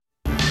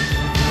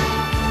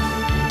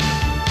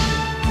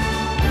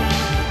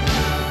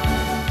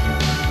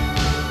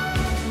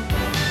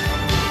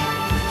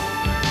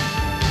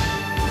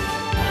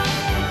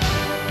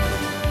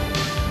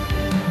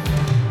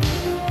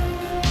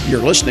You're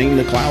listening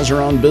to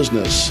Clouser on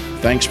Business.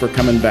 Thanks for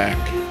coming back.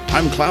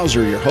 I'm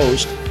Clouser, your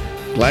host.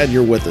 Glad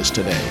you're with us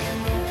today.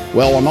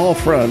 Well, on all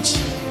fronts,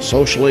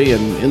 socially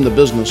and in the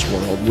business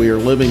world, we are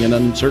living in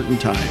uncertain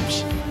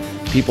times.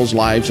 People's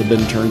lives have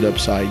been turned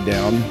upside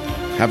down,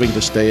 having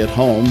to stay at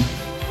home,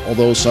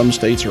 although some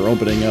states are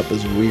opening up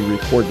as we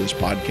record this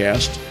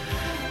podcast.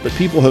 But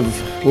people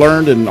have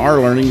learned and are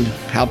learning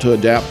how to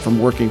adapt from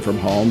working from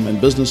home,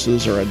 and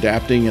businesses are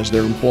adapting as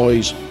their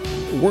employees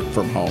work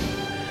from home.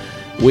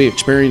 We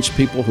experience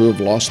people who have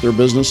lost their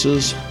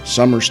businesses.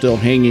 Some are still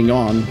hanging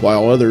on,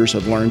 while others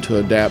have learned to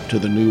adapt to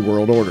the new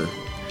world order.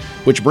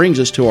 Which brings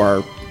us to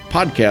our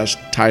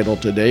podcast title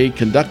today,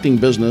 Conducting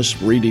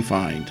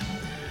Business-Redefined.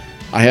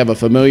 I have a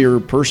familiar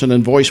person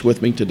and voice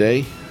with me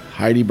today.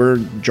 Heidi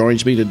Berg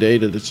joins me today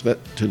to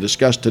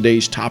discuss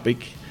today's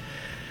topic.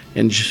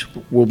 And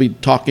we'll be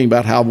talking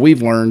about how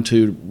we've learned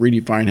to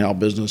redefine how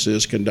business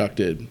is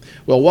conducted.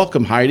 Well,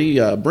 welcome, Heidi.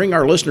 Bring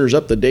our listeners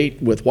up to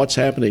date with what's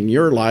happening in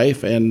your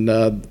life, and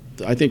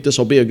I think this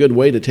will be a good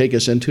way to take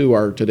us into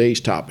our today's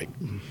topic.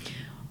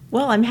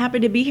 Well, I'm happy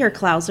to be here,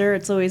 Clouser.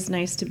 It's always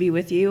nice to be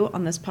with you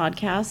on this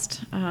podcast.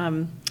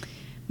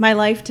 My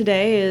life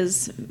today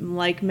is,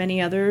 like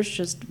many others,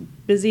 just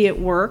busy at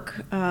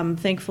work.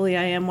 Thankfully,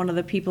 I am one of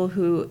the people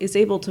who is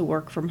able to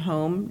work from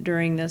home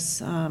during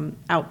this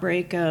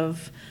outbreak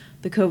of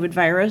the COVID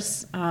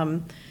virus.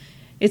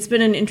 It's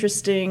been an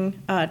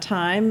interesting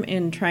time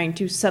in trying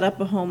to set up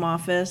a home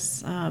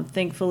office.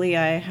 Thankfully,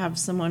 I have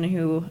someone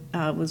who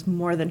was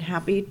more than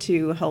happy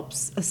to help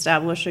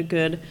establish a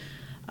good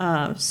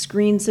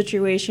screen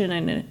situation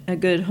and a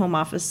good home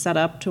office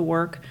setup to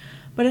work.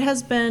 But it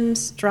has been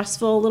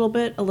stressful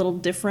a little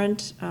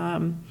different.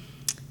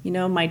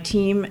 My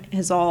team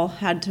has all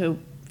had to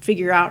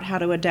figure out how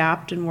to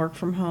adapt and work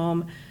from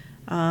home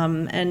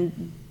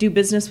and do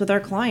business with our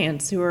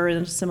clients who are in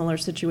a similar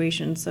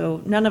situation.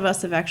 So none of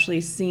us have actually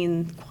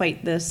seen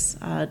quite this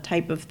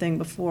type of thing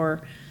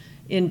before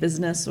in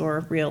business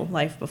or real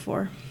life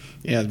before.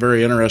 Yeah,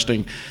 very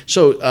interesting.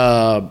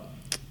 So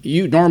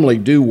you normally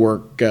do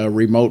work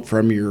remote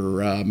from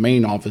your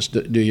main office,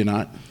 do you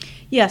not?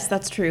 Yes,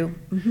 that's true.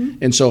 Mm-hmm.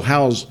 And so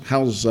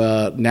how's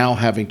now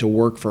having to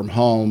work from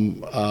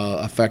home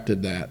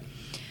affected that?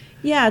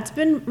 Yeah, it's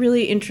been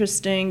really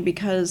interesting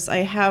because I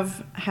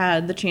have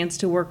had the chance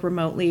to work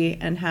remotely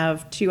and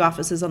have two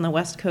offices on the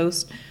West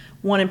Coast,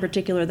 one in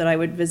particular that I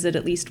would visit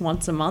at least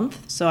once a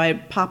month. So I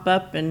pop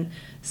up and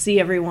see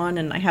everyone,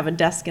 and I have a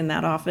desk in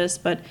that office.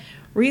 But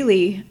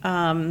really,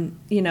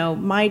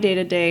 my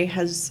day-to-day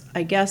has,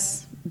 I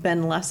guess,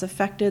 been less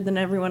affected than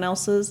everyone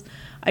else's.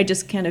 I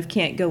just kind of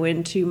can't go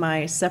into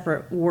my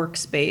separate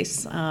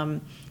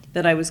workspace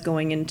that I was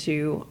going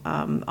into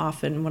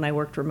often when I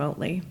worked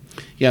remotely.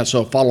 Yeah,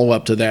 so follow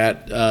up to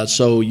that.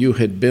 So you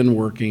had been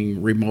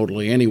working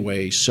remotely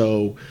anyway,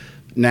 so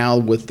now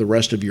with the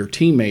rest of your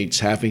teammates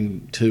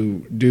having to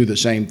do the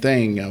same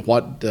thing,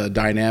 what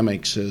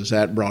dynamics has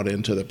that brought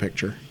into the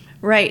picture?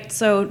 Right.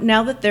 So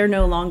now that they're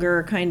no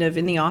longer kind of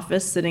in the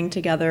office sitting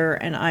together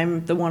and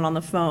I'm the one on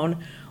the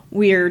phone,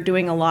 we're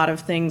doing a lot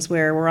of things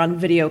where we're on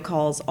video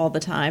calls all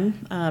the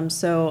time.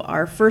 So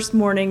our first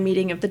morning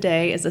meeting of the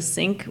day is a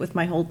sync with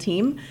my whole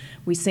team.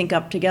 We sync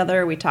up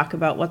together. We talk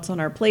about what's on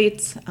our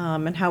plates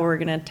and how we're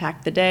going to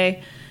attack the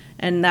day.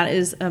 And that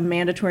is a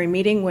mandatory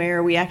meeting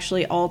where we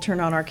actually all turn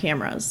on our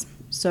cameras.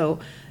 So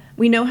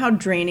we know how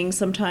draining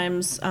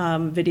sometimes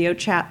video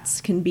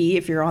chats can be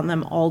if you're on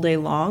them all day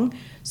long.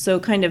 So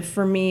kind of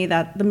for me,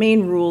 that the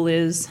main rule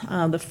is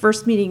the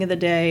first meeting of the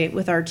day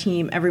with our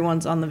team,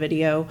 everyone's on the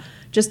video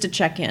just to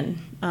check in.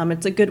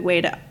 It's a good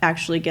way to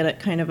actually get a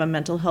kind of a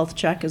mental health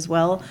check as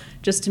well,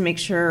 just to make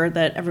sure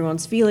that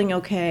everyone's feeling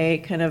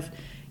okay, kind of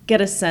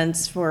get a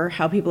sense for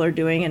how people are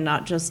doing and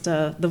not just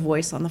the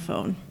voice on the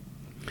phone.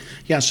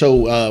 Yeah,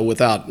 so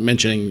without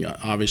mentioning,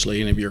 obviously,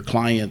 any of your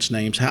clients'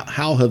 names,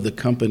 how have the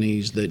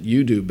companies that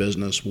you do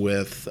business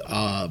with,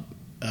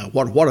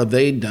 what have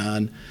they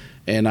done?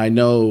 And I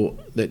know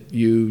that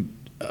you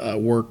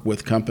work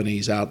with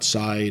companies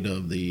outside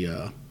of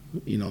the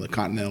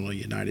continental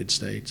United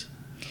States.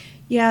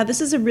 Yeah,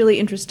 this is a really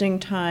interesting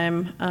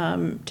time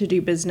to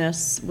do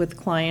business with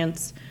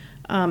clients.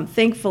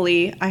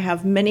 Thankfully, I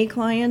have many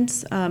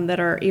clients that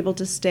are able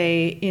to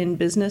stay in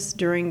business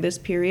during this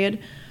period.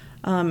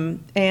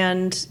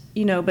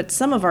 But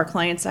some of our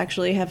clients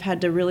actually have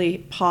had to really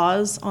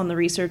pause on the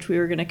research we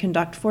were going to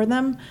conduct for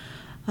them.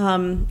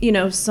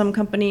 Some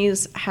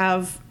companies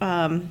have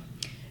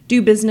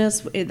do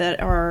business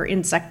that are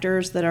in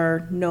sectors that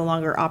are no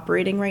longer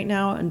operating right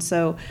now. And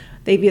so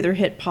they've either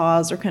hit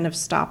pause or kind of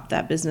stopped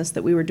that business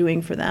that we were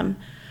doing for them.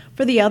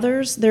 For the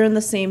others, they're in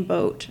the same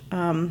boat.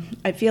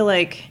 I feel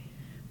like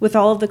with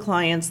all of the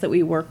clients that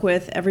we work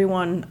with,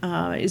 everyone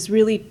is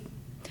really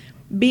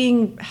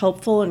being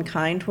helpful and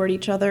kind toward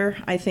each other.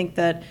 I think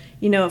that,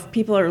 if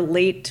people are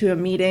late to a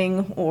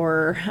meeting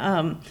or,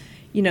 or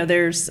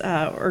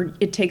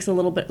it takes a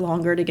little bit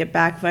longer to get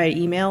back via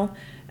email,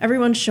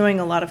 everyone's showing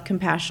a lot of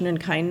compassion and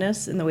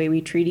kindness in the way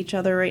we treat each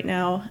other right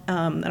now,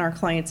 and our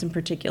clients in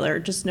particular,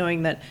 just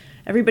knowing that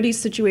everybody's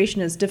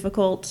situation is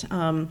difficult.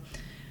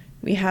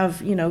 We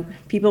have,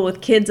 people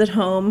with kids at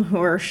home who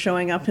are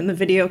showing up in the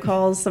video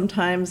calls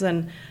sometimes,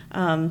 and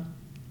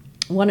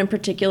one in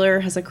particular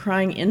has a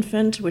crying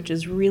infant, which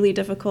is really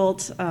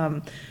difficult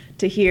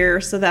to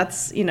hear. So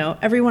that's,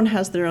 everyone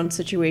has their own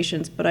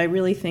situations, but I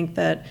really think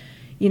that,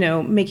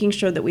 making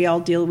sure that we all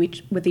deal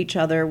with each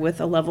other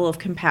with a level of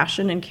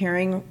compassion and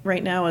caring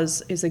right now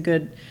is a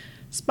good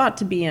spot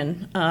to be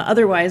in.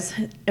 Otherwise,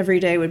 every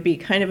day would be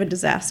kind of a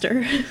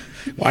disaster.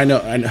 Well, I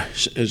know.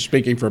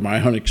 Speaking from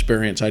my own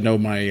experience, I know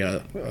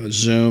my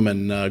Zoom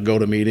and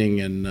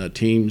GoToMeeting and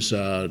Teams,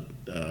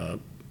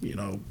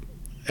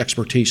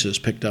 expertise has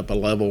picked up a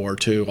level or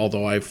two.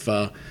 Although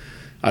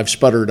I've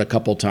sputtered a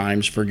couple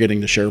times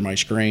forgetting to share my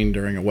screen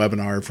during a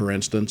webinar, for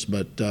instance,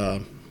 but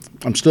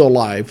I'm still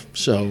alive,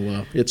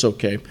 so it's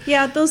okay.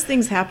 Yeah, those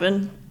things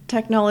happen.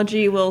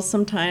 Technology will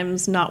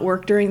sometimes not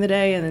work during the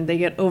day and then they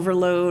get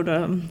overload.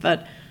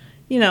 But,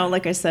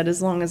 like I said,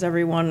 as long as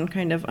everyone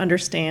kind of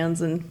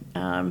understands and,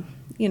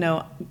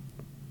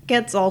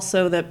 gets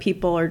also that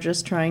people are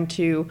just trying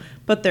to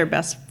put their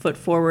best foot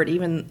forward,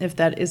 even if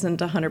that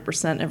isn't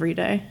 100% every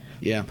day.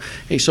 Yeah.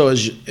 Hey, so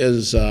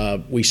as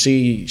we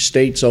see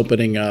states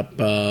opening up,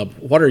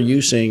 what are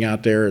you seeing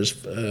out there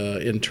as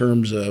in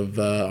terms of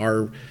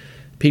our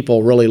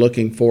people really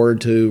looking forward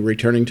to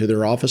returning to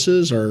their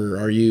offices, or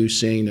are you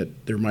seeing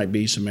that there might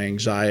be some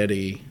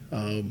anxiety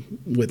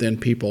within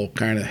people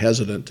kind of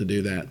hesitant to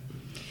do that?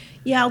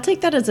 Yeah, I'll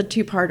take that as a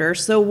two-parter.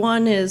 So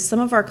one is some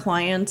of our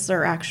clients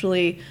are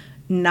actually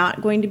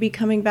not going to be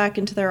coming back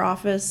into their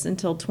office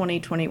until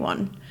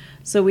 2021.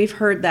 So we've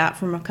heard that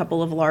from a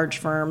couple of large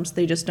firms.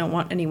 They just don't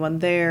want anyone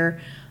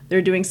there.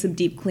 They're doing some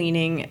deep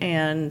cleaning,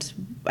 and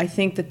I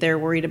think that they're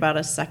worried about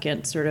a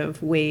second sort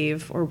of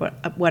wave or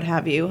what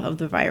have you of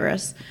the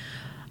virus.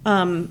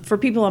 For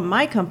people in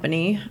my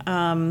company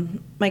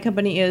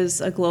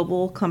is a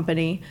global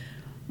company.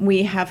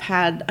 We have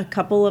had a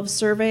couple of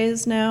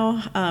surveys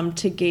now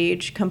to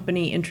gauge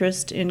company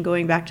interest in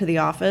going back to the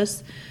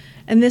office.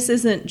 And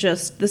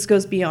this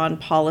goes beyond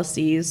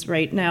policies.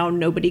 Right now,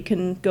 nobody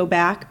can go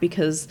back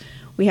because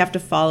we have to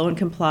follow and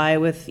comply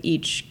with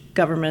each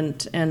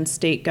government and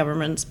state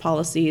government's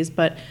policies.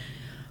 But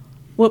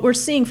what we're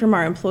seeing from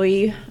our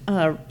employee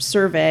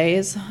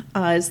surveys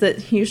is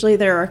that usually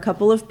there are a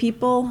couple of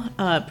people,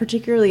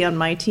 particularly on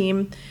my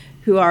team,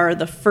 who are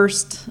the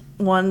first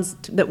ones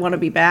that want to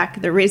be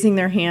back. They're raising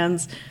their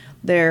hands.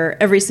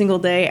 They're every single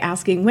day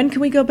asking, when can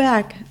we go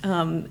back?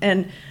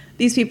 And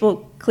these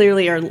people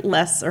clearly are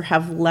less or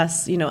have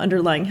less,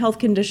 underlying health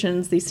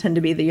conditions. These tend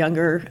to be the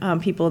younger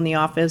people in the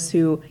office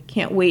who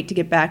can't wait to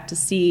get back to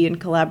see and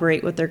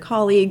collaborate with their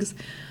colleagues.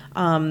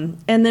 And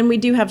then we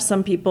do have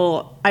some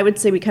people, I would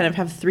say we kind of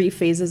have three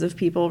phases of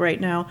people right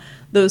now.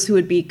 Those who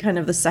would be kind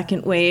of the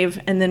second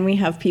wave. And then we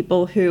have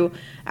people who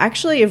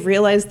actually have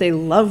realized they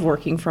love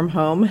working from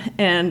home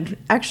and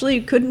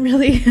actually couldn't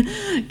really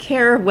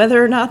care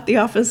whether or not the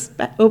office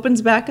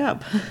opens back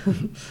up.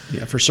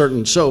 Yeah, for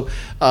certain. So,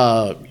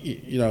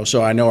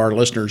 so I know our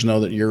listeners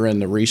know that you're in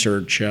the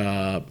research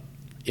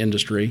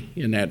industry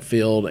in that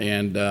field.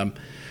 And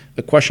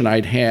the question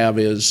I'd have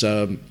is,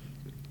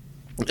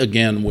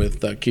 again,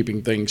 with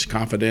keeping things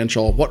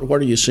confidential, what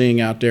are you seeing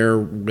out there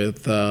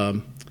with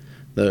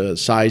the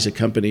size of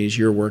companies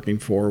you're working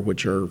for,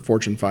 which are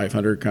Fortune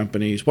 500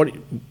 companies? Would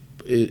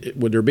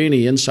there be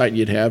any insight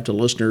you'd have to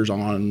listeners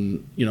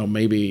on,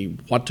 maybe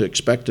what to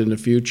expect in the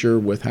future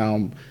with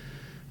how,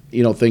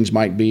 things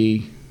might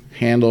be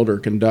handled or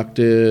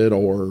conducted,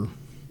 or,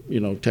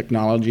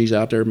 technologies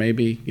out there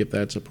maybe, if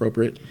that's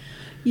appropriate?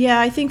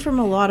 Yeah, I think from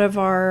a lot of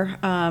our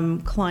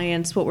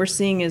clients, what we're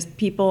seeing is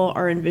people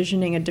are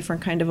envisioning a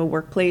different kind of a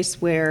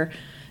workplace where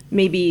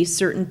maybe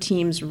certain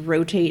teams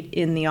rotate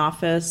in the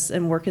office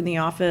and work in the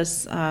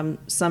office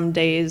some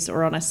days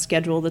or on a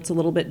schedule that's a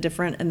little bit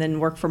different, and then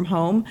work from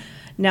home.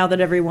 Now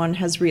that everyone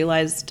has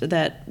realized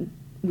that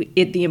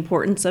the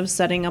importance of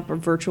setting up a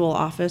virtual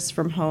office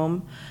from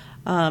home.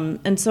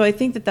 And so I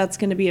think that that's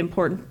going to be an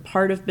important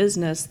part of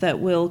business that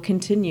will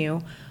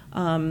continue.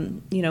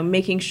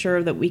 Making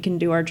sure that we can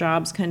do our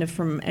jobs kind of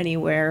from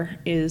anywhere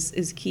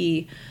is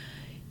key.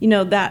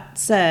 That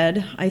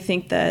said, I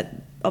think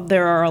that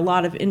there are a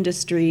lot of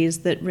industries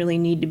that really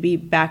need to be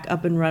back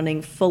up and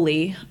running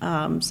fully.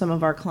 Some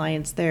of our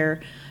clients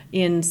there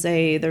in,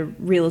 say, the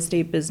real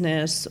estate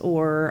business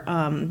or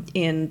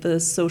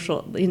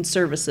in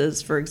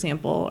services, for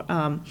example,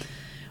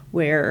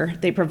 where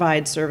they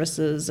provide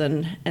services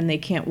and they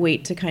can't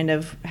wait to kind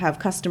of have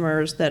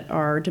customers that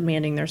are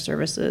demanding their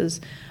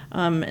services.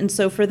 And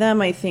so for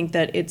them, I think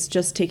that it's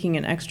just taking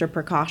an extra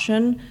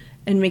precaution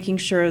and making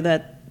sure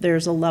that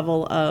there's a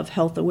level of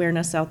health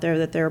awareness out there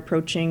that they're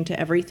approaching to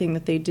everything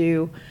that they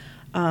do.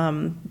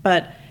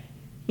 But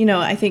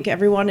I think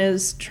everyone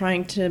is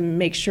trying to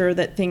make sure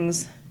that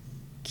things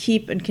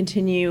keep and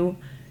continue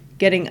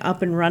getting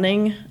up and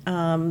running,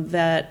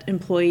 that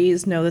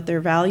employees know that they're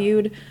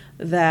valued,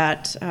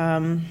 that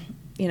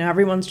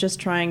everyone's just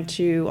trying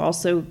to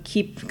also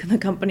keep the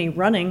company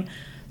running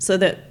so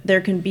that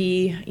there can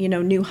be,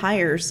 new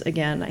hires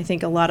again. I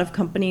think a lot of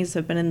companies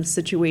have been in the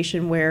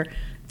situation where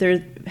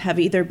there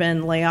have either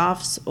been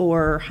layoffs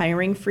or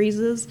hiring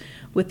freezes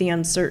with the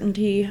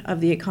uncertainty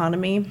of the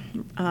economy,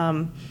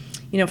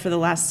 for the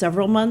last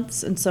several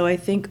months. And so I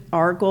think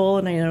our goal,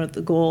 and I know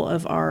the goal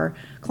of our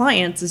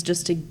clients, is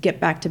just to get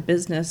back to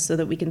business so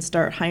that we can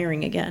start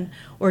hiring again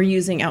or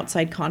using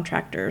outside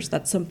contractors.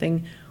 That's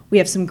something, we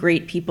have some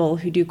great people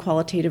who do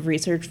qualitative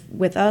research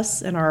with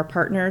us and are our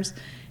partners,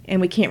 and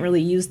we can't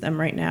really use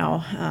them right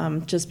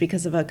now just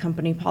because of a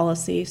company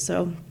policy.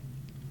 So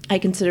I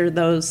consider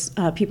those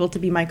people to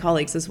be my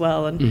colleagues as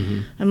well.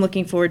 And I'm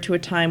looking forward to a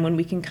time when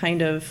we can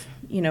kind of,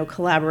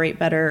 collaborate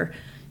better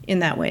in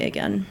that way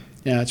again.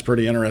 Yeah, it's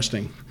pretty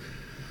interesting.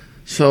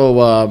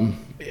 So,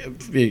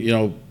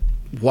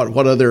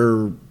 what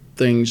other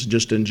things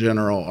just in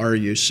general are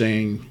you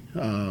seeing?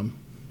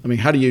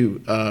 How do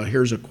you,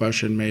 here's a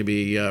question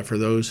maybe for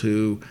those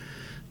who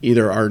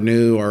either are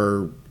new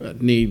or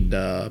need,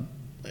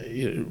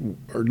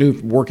 or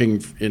new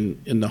working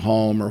in the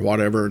home or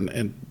whatever,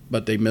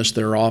 but they miss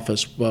their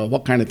office. Well,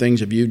 what kind of things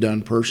have you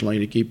done personally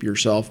to keep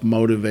yourself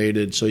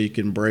motivated so you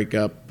can break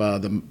up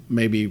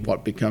maybe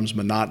what becomes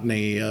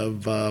monotony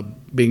of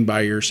being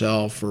by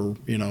yourself or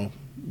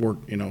work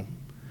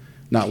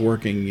not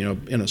working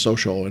in a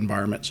social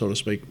environment, so to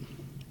speak?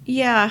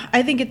 Yeah,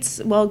 I think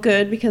it's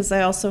good because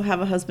I also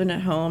have a husband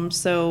at home,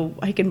 so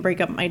I can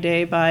break up my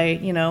day by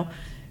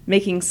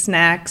making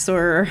snacks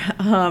or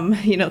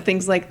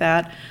things like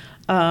that.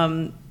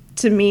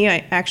 To me,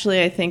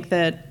 I think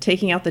that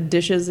taking out the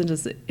dishes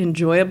is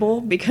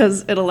enjoyable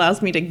because it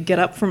allows me to get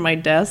up from my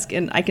desk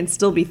and I can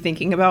still be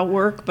thinking about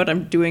work, but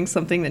I'm doing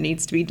something that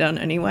needs to be done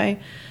anyway.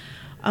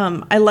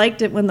 I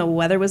liked it when the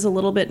weather was a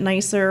little bit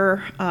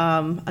nicer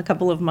a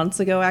couple of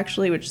months ago,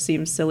 actually, which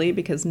seems silly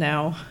because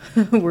now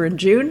we're in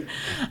June.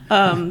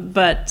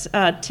 But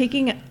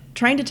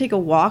trying to take a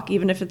walk,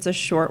 even if it's a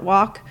short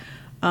walk,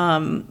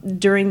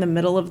 during the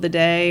middle of the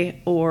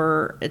day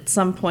or at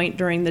some point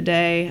during the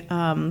day.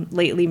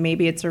 Lately,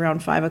 maybe it's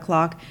around 5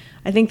 o'clock.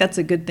 I think that's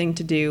a good thing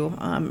to do.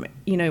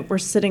 We're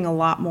sitting a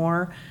lot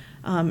more.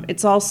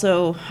 It's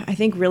also, I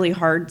think, really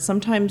hard.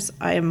 Sometimes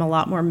I am a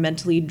lot more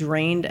mentally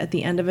drained at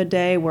the end of a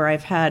day where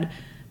I've had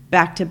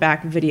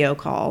back-to-back video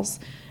calls.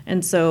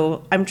 And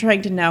so I'm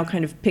trying to now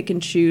kind of pick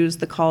and choose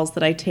the calls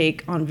that I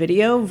take on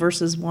video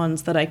versus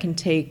ones that I can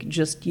take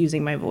just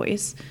using my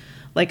voice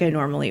like I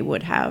normally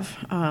would have.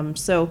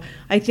 So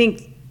I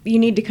think you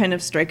need to kind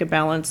of strike a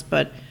balance,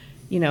 but,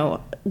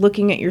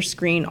 looking at your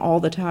screen all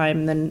the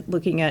time, then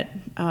looking at,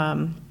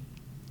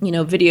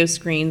 video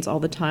screens all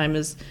the time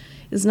is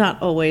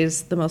not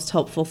always the most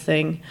helpful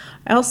thing.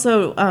 I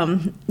also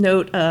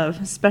note a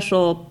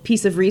special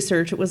piece of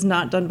research. It was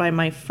not done by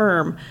my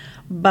firm,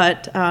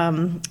 but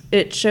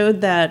it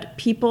showed that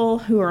people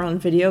who are on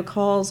video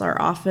calls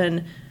are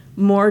often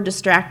more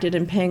distracted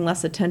and paying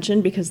less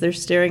attention because they're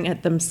staring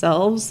at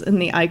themselves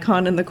and the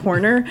icon in the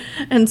corner.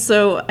 And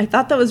so I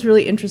thought that was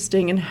really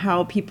interesting in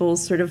how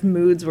people's sort of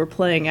moods were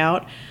playing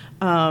out.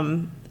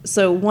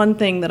 So one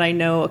thing that I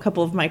know a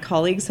couple of my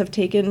colleagues have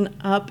taken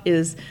up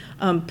is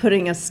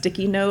putting a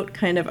sticky note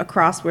kind of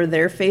across where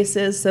their face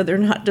is so they're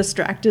not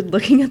distracted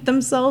looking at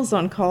themselves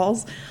on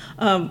calls.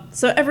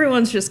 So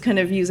everyone's just kind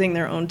of using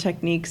their own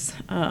techniques.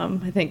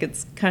 I think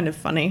it's kind of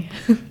funny.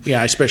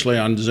 Yeah, especially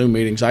on Zoom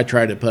meetings, I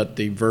try to put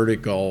the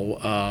vertical,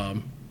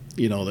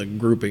 the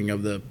grouping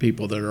of the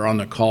people that are on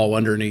the call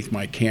underneath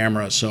my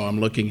camera, so I'm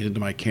looking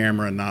into my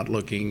camera and not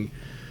looking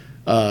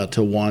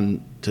to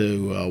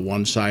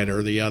one side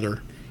or the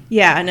other.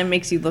 Yeah, and it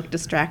makes you look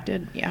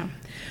distracted. Yeah.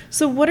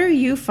 So what are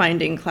you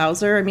finding,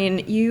 Klauser? I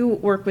mean, you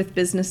work with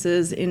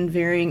businesses in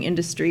varying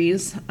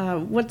industries.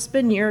 What's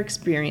been your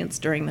experience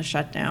during the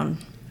shutdown?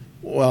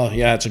 Well,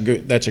 yeah,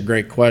 that's a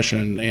great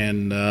question,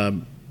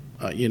 and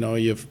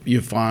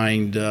you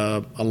find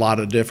a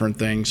lot of different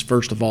things.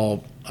 First of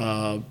all,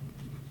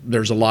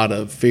 there's a lot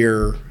of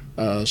fear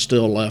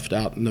still left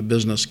out in the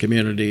business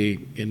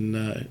community, in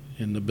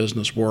the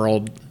business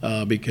world,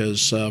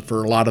 because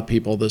for a lot of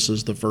people, this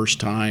is the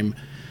first time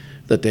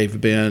that they've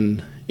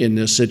been in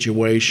this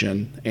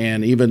situation.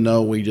 And even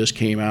though we just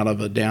came out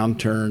of a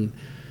downturn,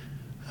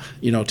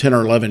 10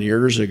 or 11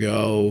 years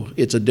ago,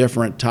 it's a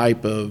different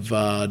type of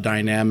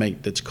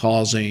dynamic that's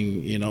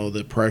causing,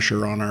 the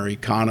pressure on our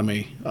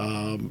economy.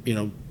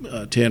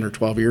 10 or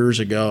 12 years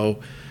ago,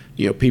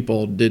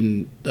 people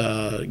didn't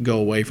go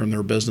away from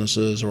their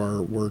businesses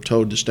or were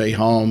told to stay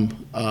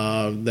home.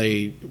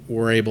 They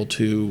were able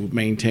to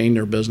maintain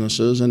their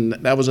businesses, and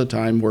that was a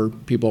time where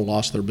people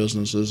lost their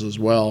businesses as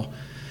well.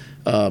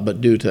 But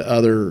due to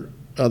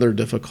other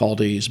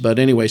difficulties. But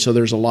anyway, so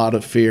there's a lot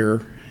of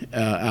fear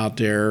out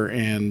there,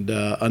 and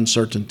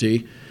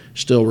uncertainty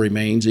still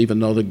remains, even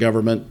though the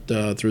government,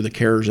 through the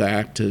CARES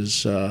Act,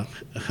 has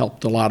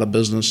helped a lot of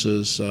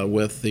businesses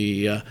with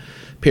the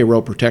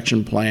payroll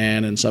protection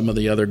plan and some of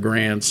the other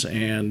grants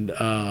and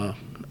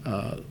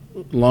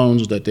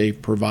loans that they've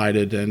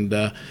provided.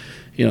 And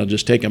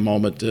just take a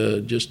moment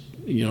to just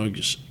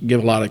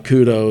give a lot of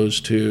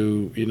kudos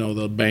to,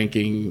 the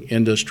banking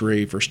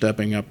industry for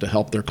stepping up to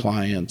help their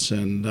clients.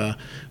 And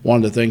one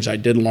of the things I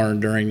did learn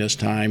during this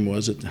time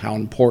was how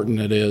important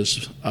it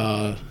is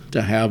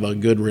to have a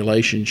good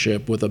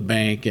relationship with a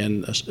bank,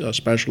 and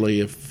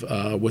especially if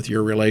with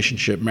your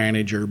relationship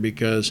manager,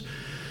 because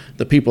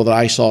the people that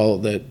I saw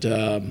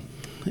that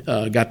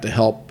got to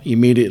help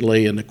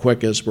immediately and the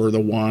quickest were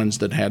the ones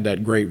that had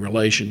that great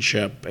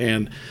relationship.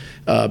 And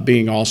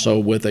being also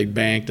with a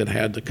bank that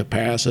had the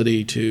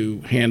capacity to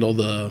handle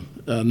the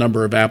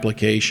number of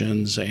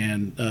applications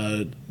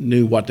and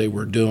knew what they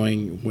were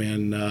doing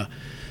when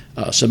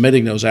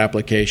submitting those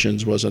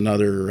applications was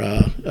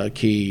another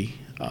key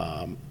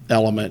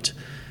element.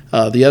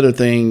 The other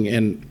thing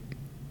in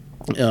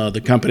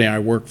the company I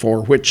work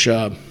for, which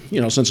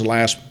since the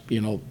last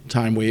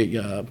time we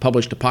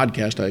published a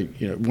podcast, I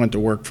went to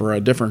work for a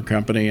different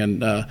company,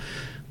 and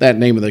that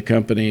name of the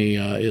company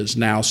is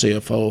Now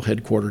CFO,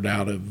 headquartered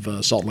out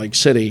of Salt Lake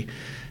City.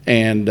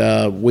 And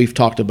we've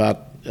talked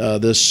about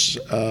this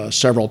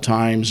several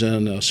times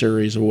in a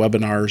series of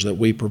webinars that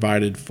we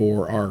provided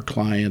for our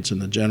clients in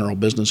the general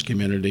business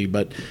community.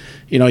 But,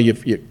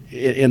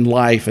 in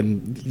life,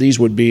 and these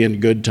would be in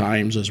good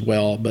times as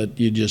well, but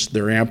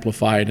they're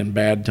amplified in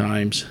bad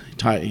times,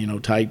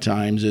 tight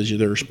times.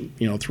 There's,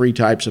 three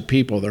types of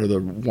people. They're the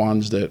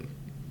ones that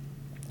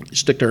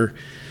stick their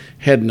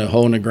head in a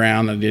hole in the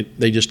ground, and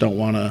they just don't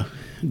want to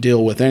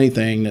deal with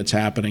anything that's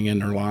happening in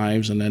their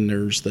lives. And then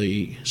there's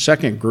the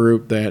second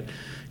group that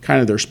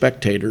kind of they're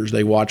spectators.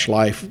 They watch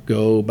life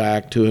go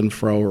back to and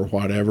fro or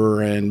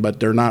whatever, but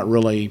they're not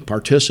really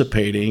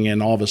participating,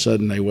 and all of a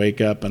sudden they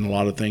wake up and a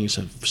lot of things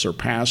have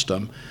surpassed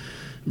them.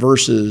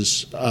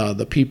 Versus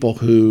the people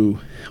who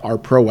are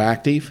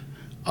proactive.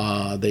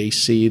 They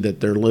see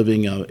that they're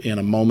living in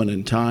a moment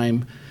in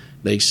time.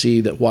 They see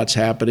that what's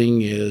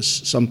happening is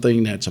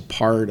something that's a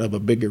part of a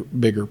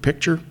bigger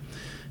picture,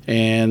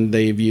 and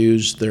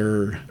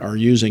are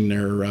using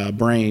their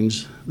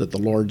brains that the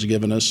Lord's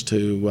given us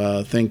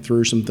to think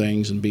through some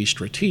things and be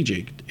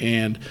strategic.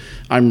 And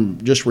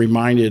I'm just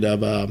reminded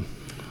of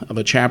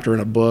a chapter in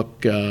a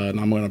book, and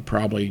I'm going to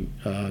probably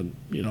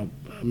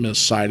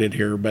miscite it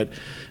here, but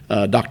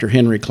Dr.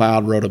 Henry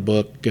Cloud wrote a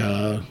book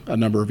a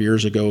number of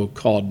years ago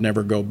called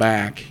Never Go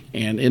Back,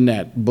 and in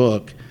that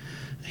book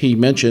he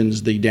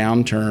mentions the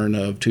downturn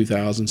of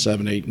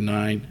 2007, 8, and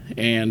 9,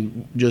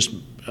 and just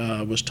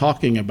was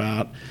talking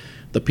about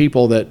the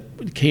people that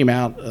came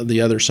out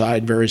the other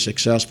side very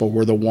successful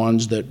were the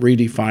ones that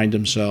redefined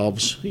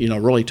themselves,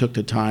 really took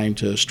the time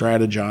to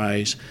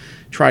strategize,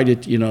 try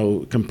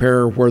to,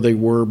 compare where they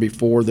were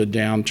before the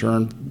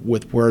downturn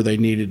with where they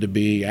needed to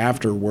be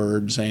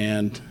afterwards,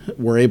 and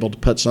were able to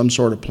put some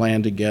sort of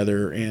plan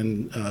together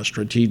and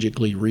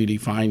strategically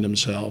redefine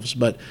themselves.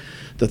 But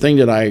the thing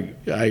that I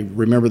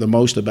remember the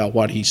most about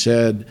what he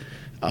said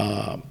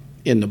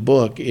in the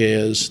book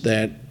is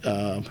that,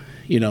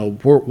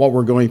 what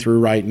we're going through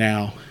right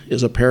now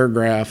is a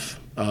paragraph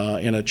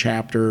in a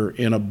chapter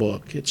in a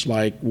book. It's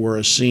like we're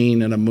a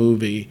scene in a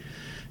movie,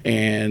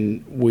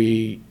 and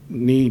I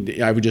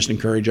would just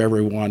encourage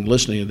everyone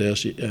listening to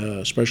this,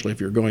 especially if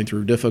you're going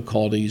through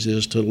difficulties,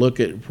 is to look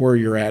at where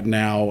you're at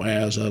now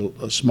as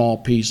a small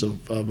piece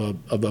of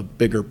a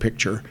bigger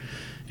picture.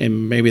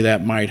 And maybe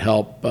that might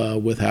help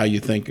with how you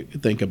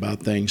think about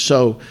things.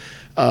 So,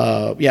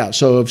 so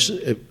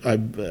if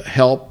I've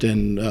helped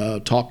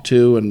and talked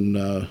to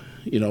and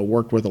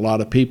worked with a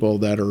lot of people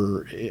that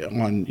are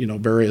on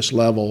various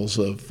levels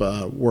of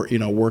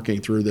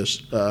working through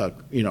this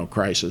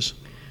crisis.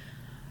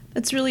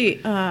 That's really,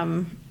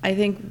 I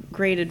think,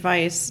 great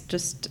advice.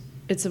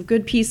 It's a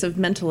good piece of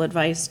mental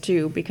advice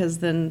too, because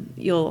then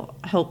you'll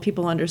help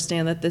people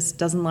understand that this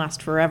doesn't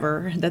last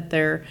forever,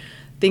 that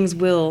things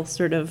will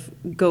sort of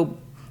go,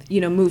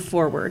 move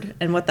forward.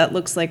 And what that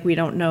looks like, we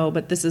don't know,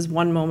 but this is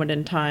one moment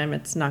in time.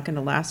 It's not going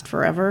to last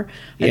forever.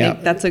 I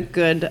think that's a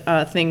good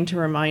thing to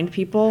remind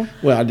people.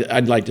 Well,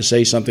 I'd like to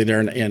say something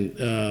there,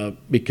 and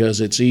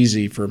because it's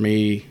easy for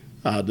me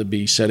to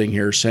be sitting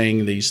here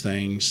saying these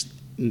things,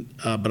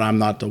 but I'm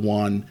not the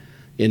one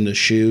in the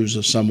shoes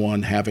of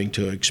someone having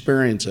to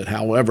experience it.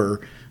 However,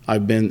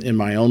 I've been in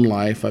my own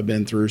life, I've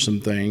been through some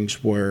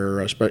things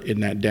where in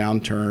that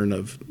downturn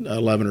of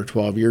 11 or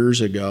 12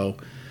 years ago,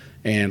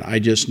 and I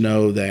just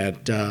know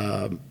that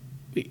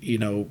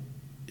you're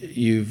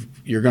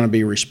going to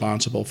be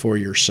responsible for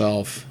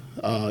yourself,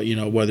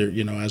 whether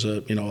as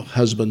a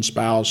husband,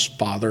 spouse,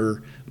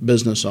 father,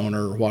 business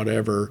owner, or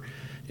whatever.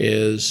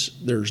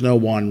 There's no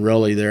one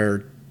really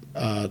there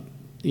that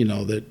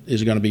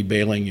is going to be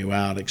bailing you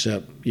out,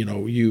 except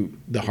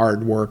the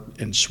hard work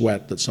and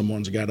sweat that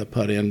someone's got to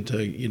put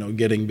into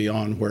getting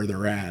beyond where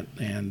they're at.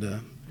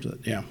 And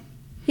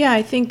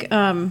I think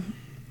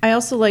I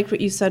also liked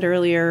what you said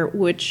earlier,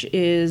 which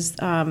is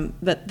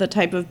that the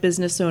type of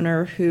business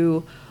owner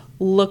who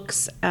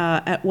looks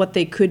at what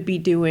they could be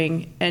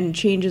doing and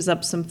changes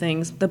up some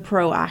things, the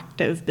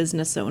proactive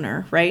business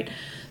owner, right?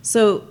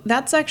 So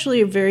that's actually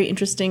a very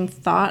interesting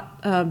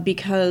thought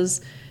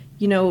because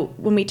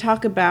when we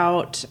talk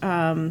about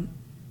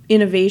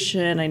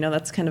innovation. I know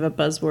that's kind of a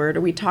buzzword.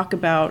 Or we talk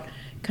about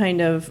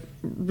kind of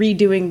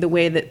redoing the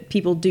way that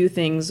people do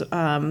things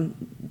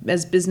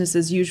as business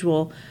as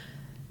usual.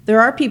 There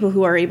are people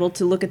who are able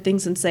to look at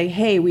things and say,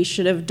 hey, we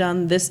should have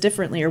done this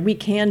differently, or we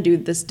can do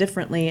this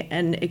differently,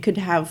 and it could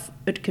have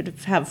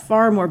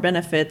far more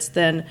benefits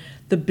than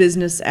the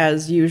business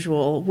as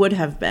usual would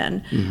have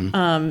been.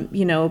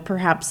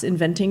 Perhaps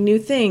inventing new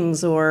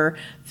things or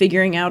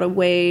figuring out a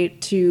way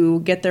to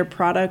get their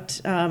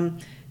product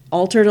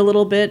altered a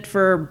little bit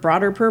for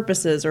broader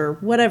purposes or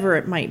whatever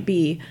it might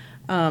be.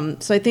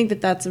 So I think that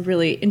that's a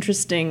really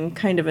interesting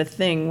kind of a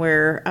thing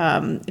where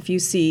if you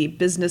see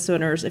business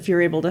owners, if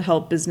you're able to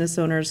help business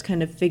owners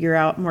kind of figure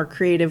out more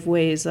creative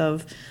ways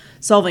of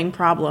solving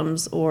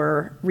problems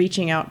or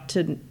reaching out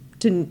to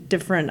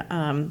different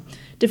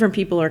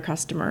people or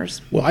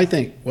customers. Well, I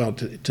think,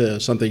 to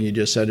something you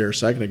just said there a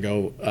second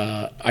ago,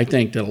 I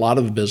think that a lot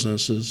of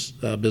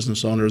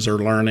business owners are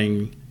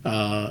learning,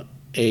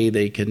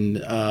 they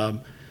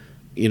can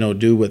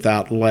do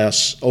without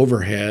less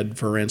overhead,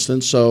 for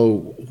instance.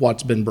 So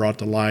what's been brought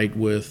to light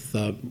with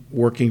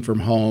working from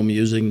home,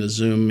 using the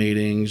Zoom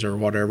meetings or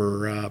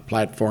whatever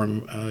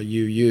platform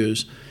you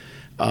use,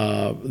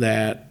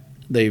 that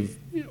they've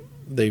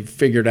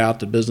figured out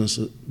that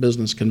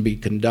business can be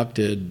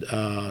conducted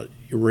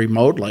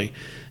remotely.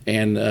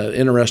 And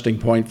interesting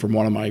point from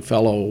one of my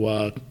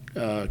fellow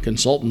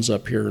consultants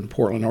up here in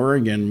Portland,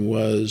 Oregon,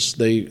 was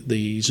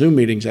the Zoom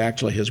meetings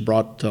actually has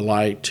brought to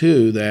light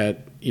too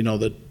that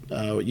it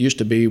used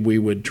to be we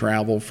would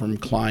travel from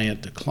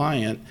client to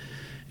client,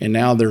 and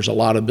now there's a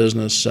lot of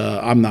business.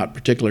 I'm not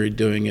particularly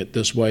doing it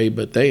this way,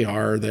 but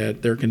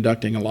they're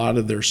conducting a lot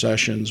of their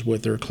sessions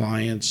with their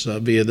clients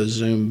via the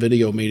Zoom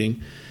video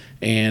meeting,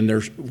 and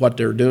what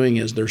they're doing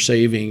is they're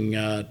saving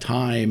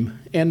time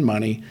and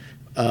money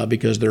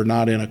because they're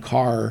not in a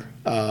car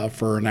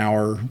for an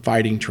hour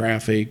fighting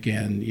traffic,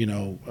 and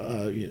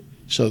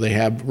so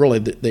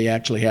they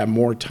actually have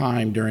more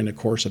time during the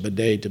course of a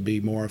day to be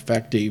more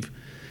effective.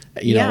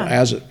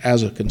 As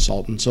a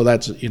consultant, so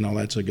that's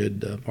a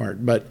good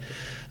part. But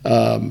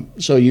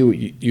so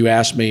you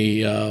asked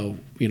me,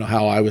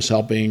 how I was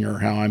helping or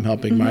how I'm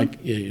helping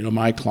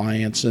my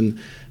clients, and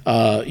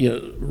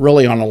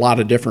really on a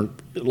lot of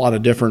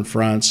different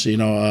fronts.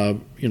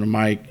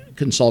 My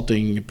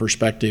consulting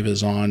perspective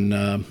is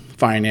on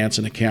finance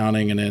and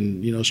accounting, and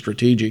then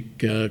strategic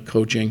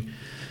coaching,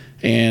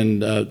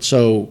 and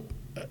so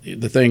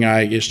the thing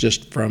it's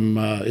just from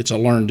it's a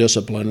learned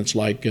discipline. It's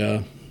like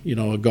a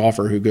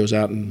golfer who goes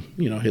out and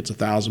hits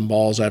 1,000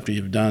 balls after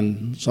you've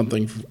done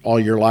something all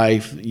your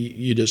life.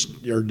 You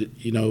just are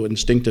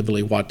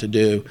instinctively what to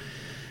do,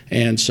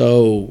 and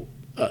so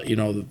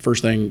the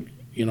first thing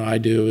I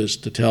do is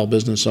to tell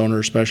business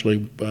owners,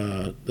 especially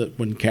that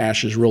when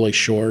cash is really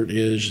short,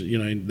 is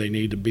they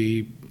need to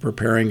be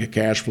preparing a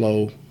cash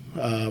flow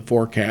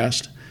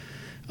forecast.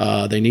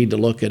 They need to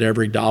look at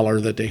every dollar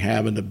that they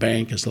have in the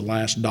bank as the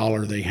last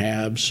dollar they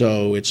have.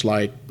 So it's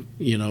like,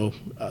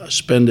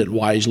 spend it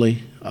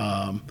wisely.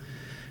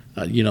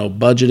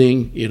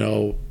 Budgeting,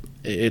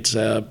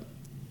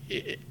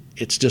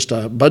 it's just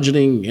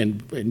budgeting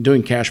and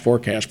doing cash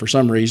forecast for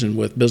some reason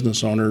with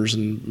business owners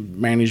and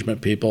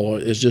management people.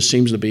 It just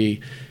seems to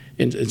be,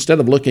 instead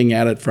of looking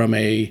at it from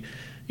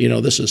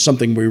this is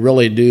something we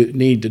really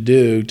need to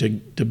do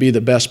to be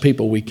the best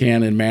people we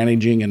can in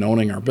managing and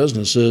owning our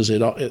businesses.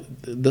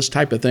 This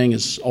type of thing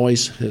has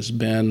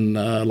been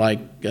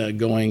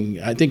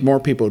going. I think more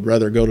people would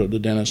rather go to the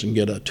dentist and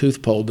get a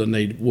tooth pulled than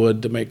they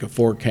would to make a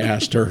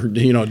forecast or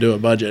do a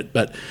budget.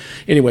 But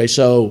anyway,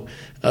 so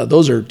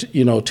those are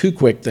two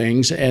quick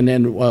things. And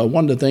then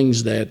one of the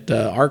things that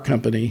our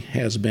company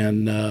has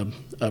been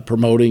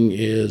promoting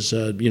is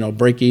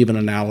break-even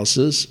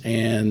analysis,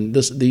 and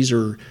these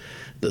are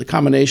the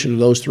combination of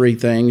those three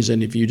things,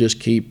 and if you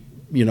just keep,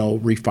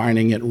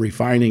 refining it,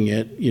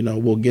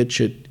 will get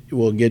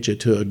you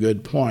to a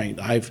good point.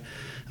 I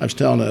was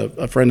telling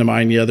a friend of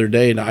mine the other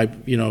day, and I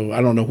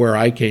don't know where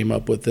I came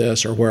up with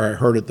this or where I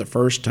heard it the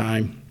first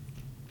time,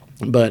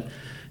 but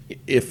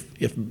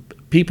if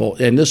people,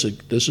 and this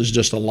is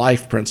just a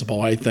life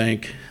principle, I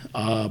think,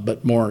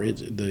 but more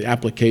the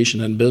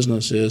application in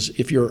business is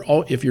if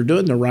you're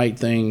doing the right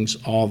things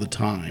all the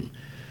time,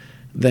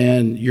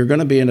 then you're going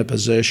to be in a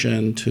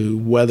position to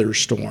weather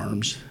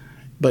storms,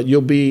 but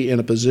you'll be in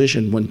a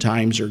position when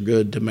times are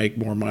good to make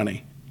more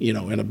money,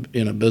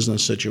 in a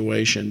business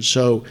situation.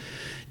 So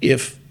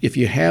if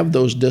you have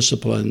those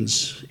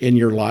disciplines in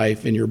your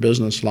life, in your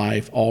business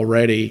life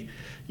already,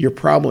 you're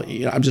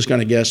probably, I'm just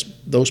going to guess,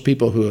 those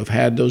people who have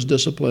had those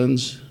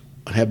disciplines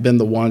have been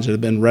the ones that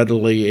have been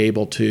readily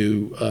able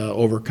to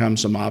overcome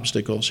some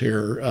obstacles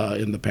here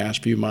in the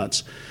past few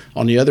months.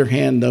 On the other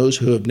hand, those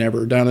who have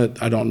never done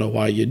it, I don't know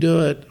why you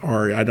do it,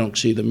 or I don't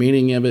see the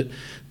meaning of it,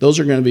 those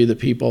are going to be the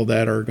people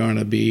that are going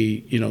to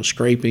be,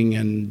 scraping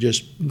and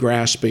just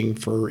grasping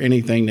for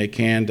anything they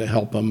can to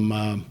help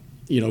them,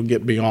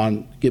 get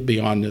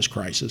beyond this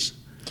crisis.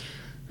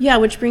 Yeah,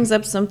 which brings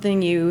up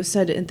something you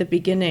said at the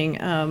beginning.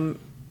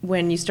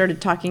 when you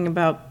started talking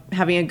about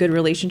having a good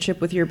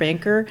relationship with your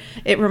banker,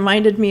 it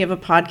reminded me of a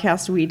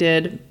podcast we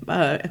did,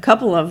 a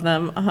couple of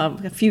them,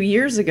 a few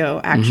years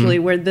ago, actually,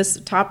 where this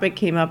topic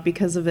came up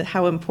because of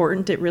how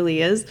important it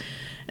really is.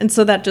 And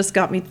so that just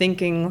got me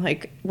thinking,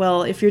 like,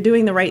 well, if you're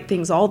doing the right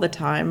things all the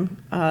time,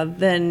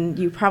 then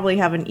you probably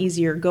have an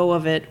easier go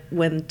of it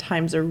when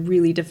times are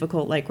really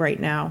difficult, like right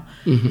now.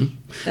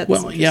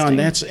 Well, yeah, and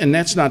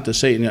that's not to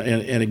say,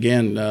 and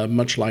again,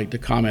 much like the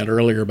comment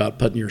earlier about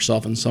putting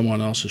yourself in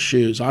someone else's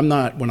shoes. I'm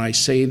not, when I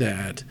say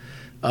that,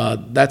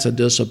 that's a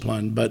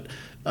discipline, but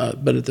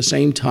at the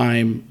same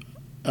time,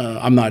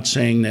 I'm not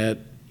saying that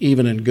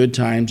even in good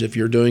times, if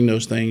you're doing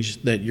those things,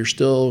 that you're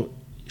still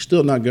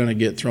not going to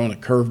get thrown a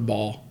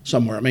curveball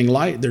somewhere. I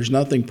mean, there's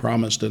nothing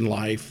promised in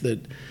life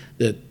that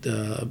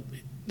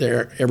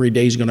every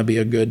day is going to be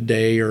a good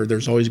day, or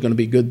there's always going to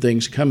be good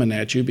things coming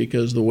at you,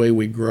 because the way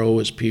we grow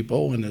as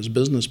people and as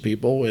business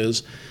people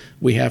is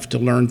we have to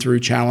learn through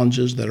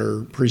challenges that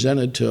are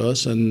presented to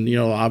us. And,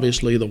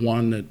 obviously the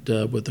one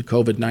that with the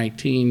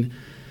COVID-19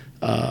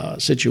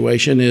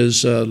 situation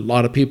is a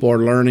lot of people are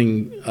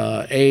learning,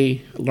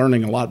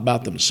 learning a lot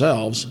about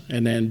themselves,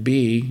 and then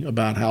B,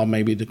 about how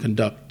maybe to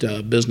conduct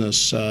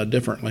business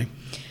differently.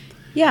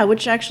 Yeah,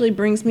 which actually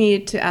brings me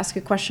to ask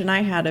a question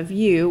I had of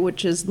you,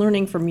 which is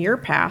learning from your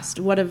past.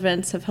 What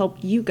events have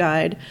helped you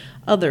guide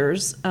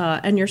others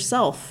and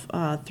yourself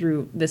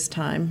through this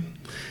time?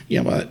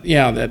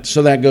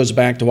 So that goes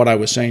back to what I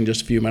was saying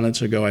just a few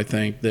minutes ago. I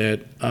think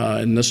that,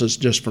 and this is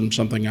just from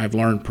something I've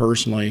learned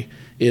personally,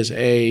 is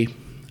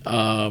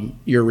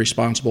you're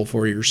responsible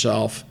for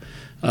yourself.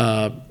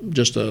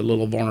 Just a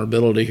little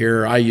vulnerability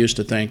here. I used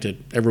to think that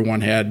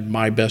everyone had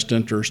my best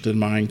interest in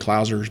mind,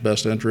 Klauser's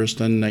best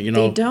interest, and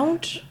They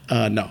don't?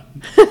 No,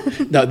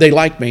 no, they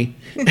like me,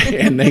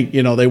 and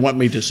they want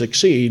me to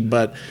succeed.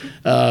 But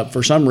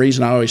for some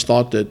reason, I always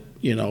thought that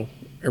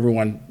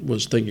everyone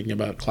was thinking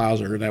about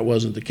Klauser, and that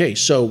wasn't the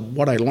case. So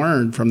what I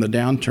learned from the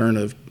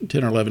downturn of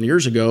 10 or 11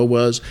 years ago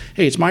was,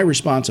 hey, it's my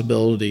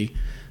responsibility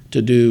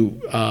to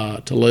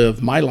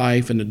live my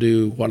life and to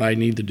do what I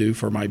need to do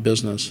for my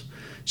business.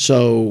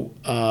 So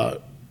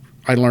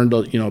I learned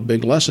a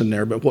big lesson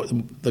there. But what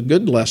the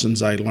good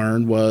lessons I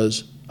learned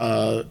was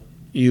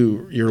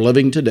you're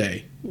living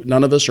today.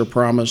 None of us are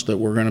promised that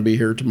we're going to be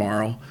here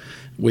tomorrow.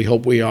 We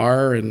hope we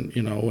are, and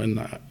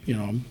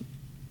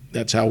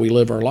that's how we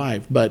live our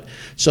life. But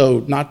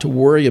so not to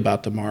worry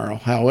about tomorrow.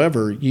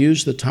 However,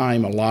 use the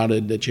time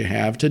allotted that you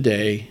have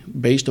today,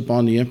 based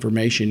upon the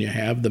information you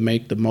have, to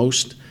make the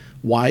most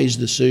wise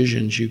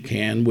decisions you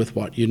can with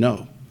what you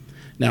know.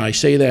 Now, I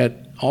say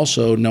that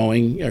also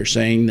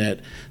saying that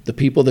the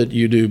people that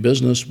you do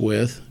business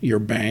with, your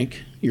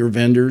bank, your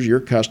vendors, your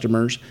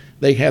customers,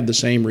 they have the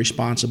same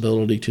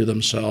responsibility to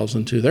themselves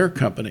and to their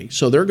company.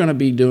 So they're going to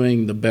be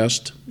doing the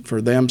best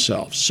for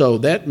themselves. So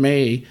that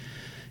may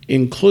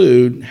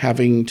include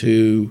having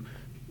to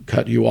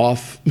cut you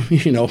off,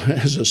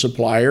 as a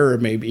supplier, or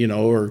maybe,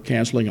 or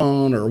canceling a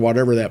loan, or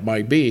whatever that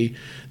might be.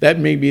 That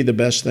may be the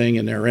best thing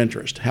in their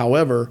interest.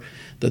 However,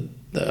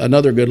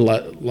 another good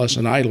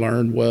lesson I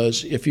learned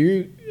was if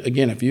you've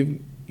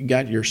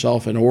got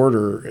yourself in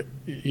order,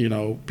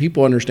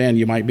 people understand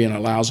you might be in a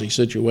lousy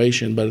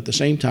situation, but at the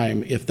same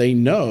time, if they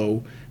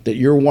know that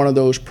you're one of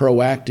those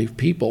proactive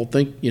people,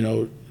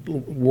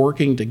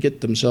 working to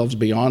get themselves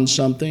beyond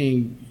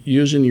something,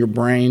 using your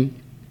brain,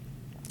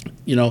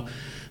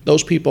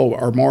 those people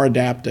are more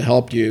adept to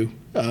help you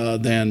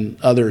than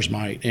others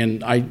might.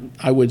 And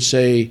I would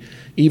say,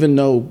 even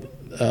though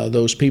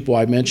those people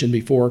I mentioned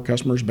before,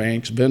 customers,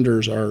 banks,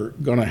 vendors, are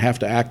going to have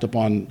to act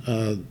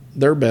upon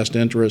their best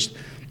interest,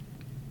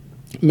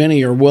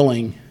 many are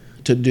willing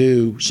to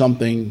do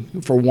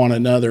something for one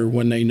another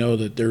when they know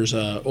that there's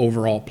an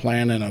overall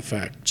plan in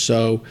effect.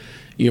 So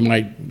you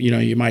might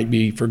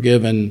be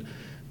forgiven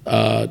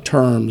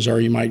terms, or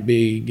you might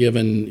be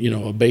given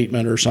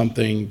abatement or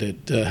something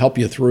that help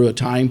you through a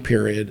time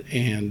period.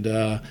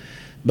 And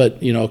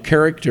but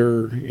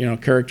character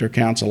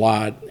counts a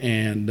lot.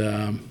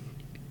 And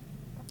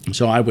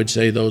so I would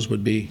say those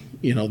would be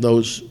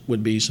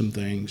some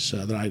things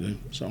that I do.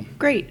 So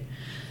great.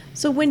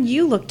 So when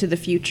you look to the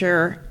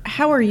future,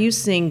 how are you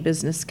seeing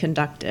business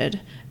conducted?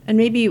 And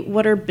maybe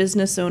what are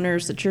business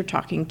owners that you're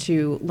talking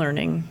to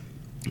learning?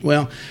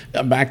 Well,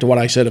 back to what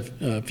I said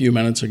a few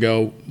minutes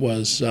ago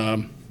was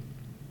I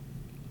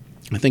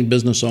think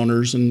business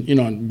owners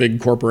and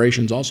big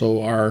corporations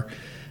also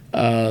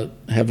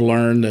have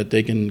learned that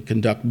they can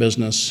conduct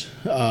business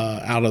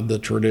out of the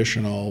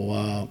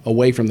traditional,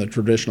 away from the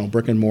traditional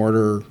brick and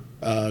mortar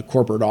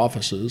corporate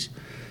offices.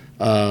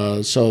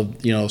 So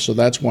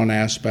that's one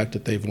aspect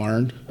that they've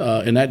learned,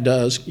 and that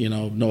does,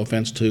 no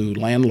offense to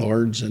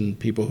landlords and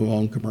people who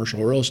own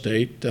commercial real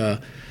estate,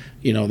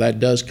 that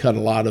does cut a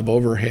lot of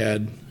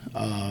overhead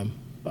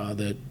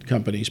that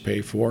companies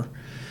pay for.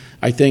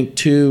 I think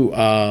too,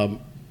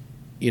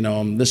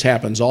 this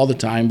happens all the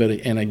time,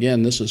 and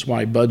again, this is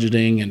why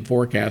budgeting and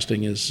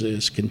forecasting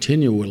is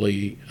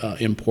continually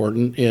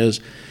important.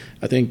 Is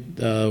I think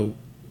a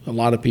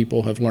lot of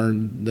people have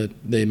learned that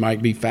they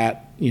might be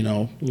fat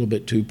a little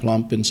bit too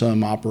plump in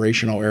some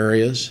operational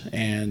areas,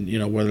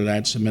 and whether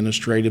that's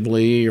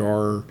administratively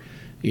or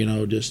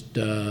just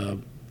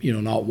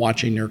not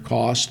watching your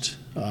cost.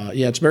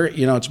 It's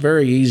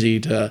very easy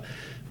to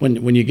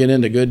when you get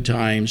into good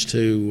times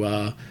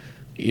to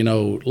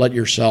let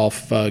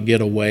yourself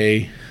get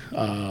away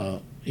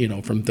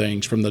from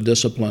things, from the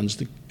disciplines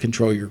to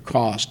control your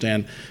cost.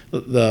 And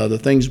the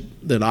things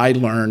that I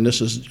learned,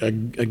 this is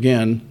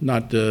again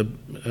not to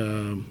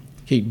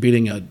keep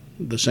beating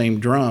the same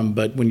drum,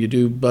 but when you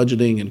do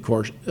budgeting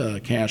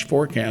and cash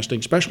forecasting,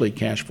 especially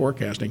cash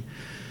forecasting,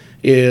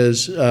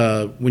 is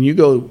when you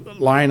go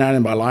line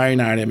item by line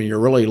item and you're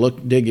really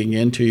digging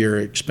into your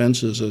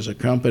expenses as a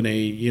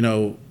company,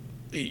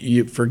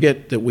 you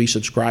forget that we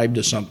subscribe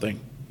to something,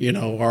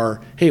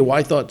 or hey, well,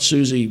 I thought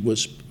Susie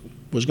was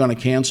going to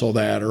cancel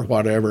that or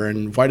whatever,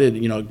 and why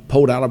did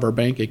pulled out of our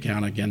bank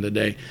account again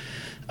today?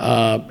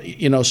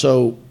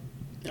 So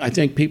I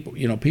think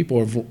people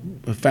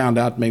have found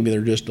out maybe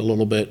they're just a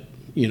little bit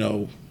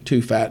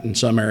too fat in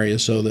some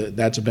areas, so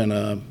that's been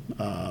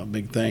a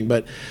big thing.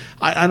 But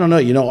I don't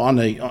know,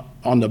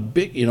 on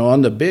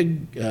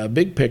the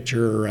big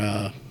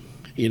picture,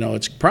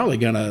 it's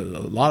probably a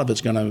lot of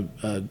it's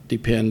gonna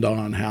depend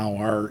on how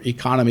our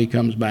economy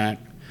comes back.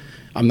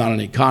 I'm not an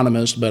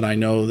economist, but I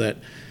know that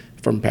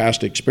from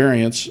past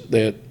experience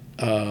that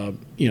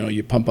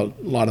you pump a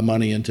lot of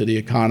money into the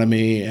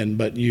economy,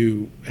 but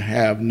you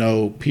have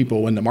no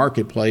people in the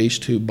marketplace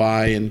to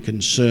buy and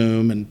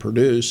consume and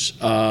produce.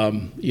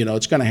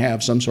 It's going to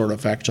have some sort of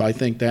effect. So I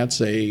think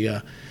that's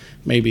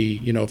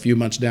maybe a few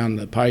months down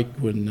the pike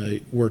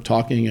when we're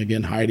talking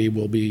again. Heidi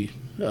will be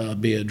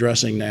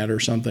addressing that or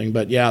something.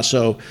 But yeah,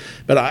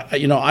 but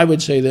I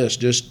would say this: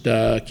 just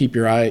keep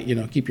your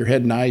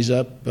head and eyes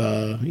up.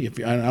 I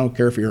don't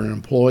care if you're an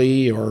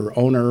employee or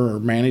owner or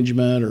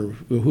management or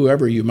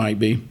whoever you might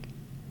be,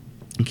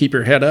 keep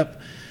your head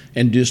up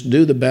and just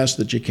do the best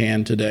that you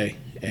can today.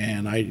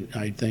 And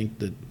I think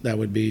that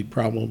would be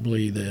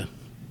probably the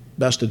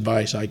best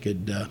advice I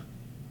could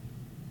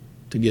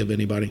to give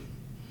anybody.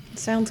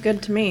 Sounds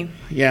good to me.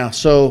 Yeah,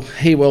 so,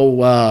 hey,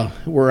 well,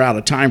 we're out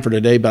of time for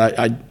today, but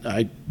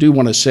I do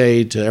want to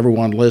say to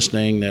everyone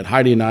listening that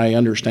Heidi and I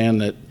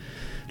understand that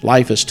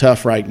life is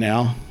tough right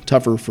now,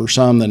 tougher for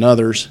some than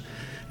others.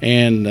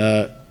 And,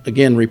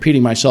 again,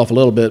 repeating myself a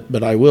little bit,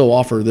 but I will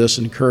offer this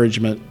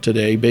encouragement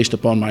today based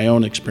upon my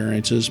own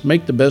experiences.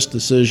 Make the best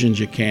decisions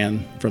you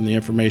can from the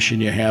information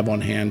you have on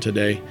hand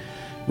today.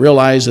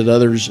 Realize that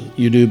others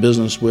you do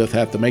business with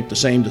have to make the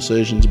same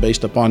decisions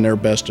based upon their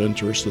best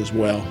interests as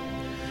well.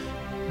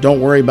 Don't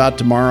worry about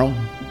tomorrow.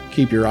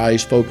 Keep your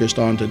eyes focused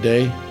on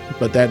today,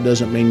 but that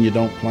doesn't mean you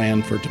don't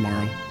plan for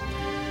tomorrow.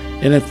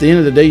 And if at the end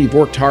of the day you've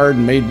worked hard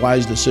and made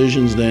wise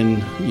decisions,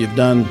 then you've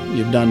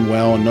done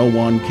well, and no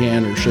one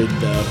can or should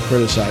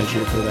criticize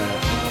you for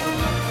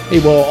that. Hey,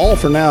 well, all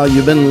for now.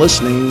 You've been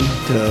listening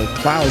to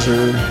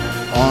Klauser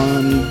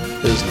on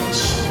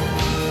Business.